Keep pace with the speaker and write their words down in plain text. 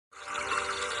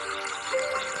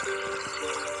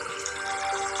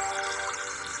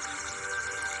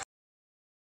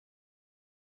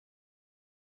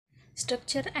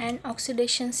Structure and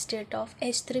oxidation state of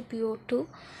H3PO2.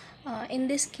 In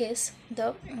this case,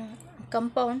 the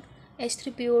compound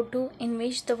H3PO2, in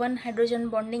which the one hydrogen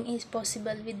bonding is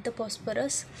possible with the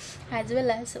phosphorus, as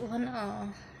well as one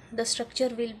the structure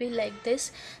will be like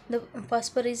this. The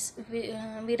phosphorus we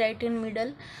write in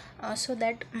middle, so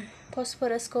that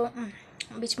phosphorus को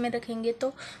बीच में रखेंगे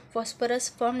तो phosphorus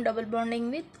form double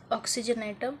bonding with oxygen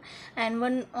atom, and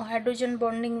one hydrogen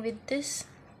bonding with this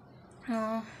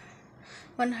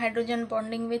one hydrogen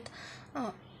bonding with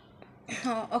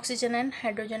oxygen and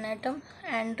hydrogen atom,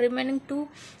 and remaining two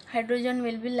hydrogen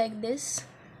will be like this,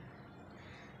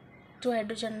 two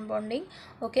hydrogen bonding.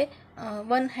 Okay,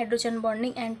 one hydrogen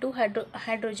bonding and two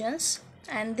hydrogens,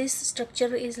 and this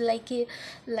structure is like a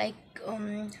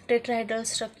tetrahedral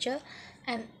structure.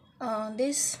 And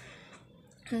this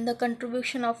the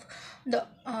contribution of the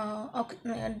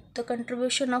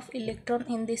contribution of electron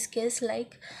in this case,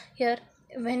 like here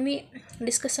when we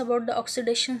discuss about the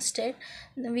oxidation state,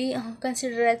 we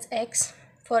consider as X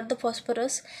for the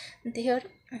phosphorus. Here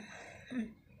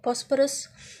phosphorus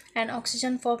and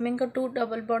oxygen forming a two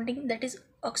double bonding, that is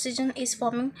oxygen is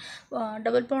forming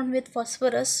double bond with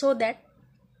phosphorus, so that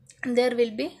there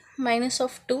will be minus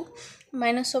of 2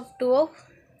 of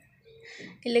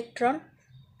electron,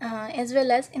 as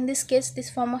well as in this case this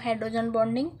form of hydrogen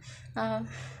bonding, and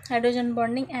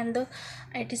the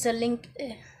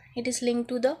it is linked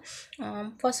to the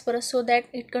phosphorus, so that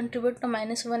it contribute to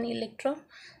 -1 electron.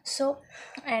 So,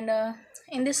 and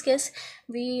in this case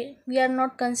we are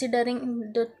not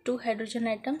considering the two hydrogen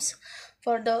atoms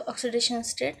for the oxidation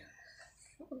state,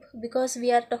 because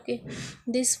we are talking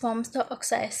this forms the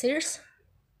oxacids,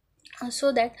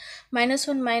 so that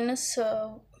 -1 -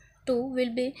 2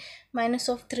 will be minus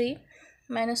of 3,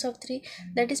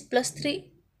 that is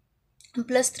 +3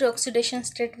 oxidation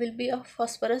state will be of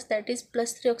phosphorus, that is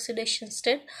 +3 oxidation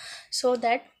state. So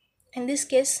that in this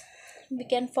case we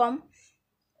can form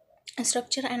a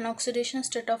structure and oxidation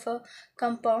state of a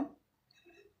compound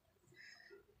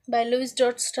by Lewis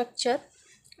dot structure,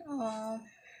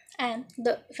 and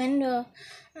the when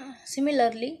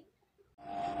similarly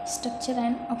structure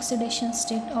and oxidation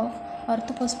state of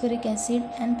orthophosphoric acid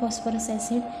and phosphorus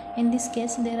acid. In this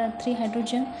case there are 3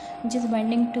 hydrogen which is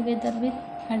binding together with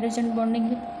hydrogen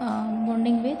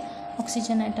bonding with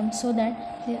oxygen atom, so that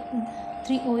the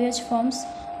 3 OH forms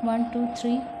 1 2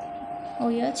 3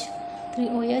 OH,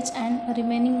 and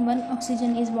remaining 1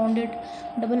 oxygen is bonded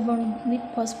double bond with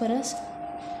phosphorus,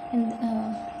 and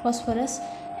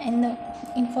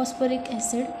in phosphoric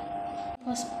acid,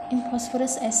 in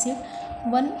phosphorus acid,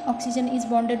 1 oxygen is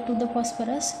bonded to the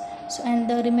phosphorus, so and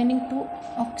the remaining 2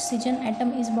 oxygen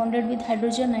atom is bonded with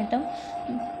hydrogen atom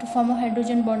to form a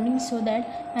hydrogen bonding, so that,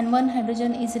 and 1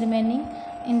 hydrogen is remaining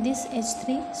in this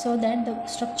H3, so that the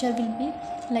structure will be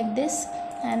like this,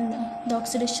 and the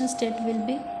oxidation state will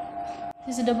be,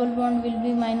 this double bond will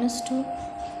be -2,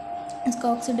 इसका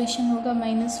oxidation होगा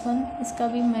 -1, इसका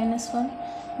भी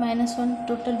 -1,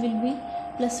 total will be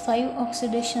 +5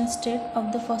 oxidation state of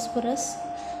the phosphorus.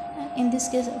 In this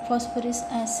case phosphorus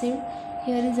acid,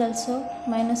 here is also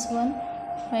 -1,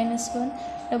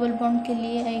 double bond के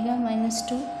लिए आएगा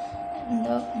 -2, and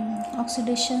the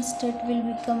oxidation state will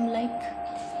become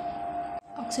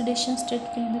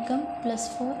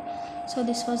 +4. So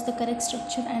this was the correct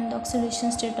structure and the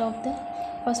oxidation state of the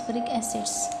phosphoric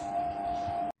acids.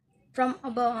 From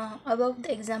above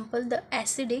the example, the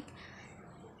acidity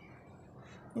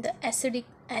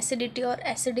or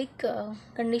acidic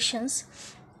conditions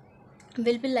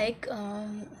will be like,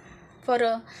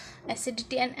 for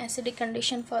acidity and acidic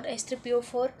condition for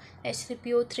H3PO4,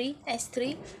 H3PO3,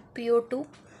 H3PO2,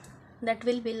 that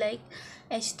will be like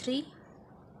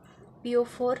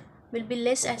H3PO4 will be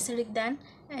less acidic than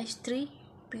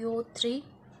H3PO3,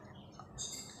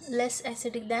 less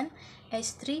acidic than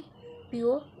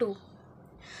H3PO2,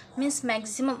 means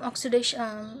maximum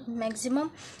oxidation,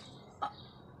 maximum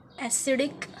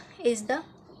acidic is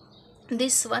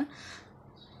this one.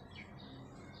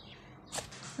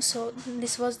 So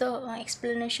this was the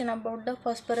explanation about the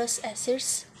phosphorus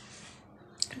acids.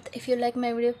 If you like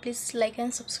my video, please like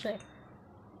and subscribe.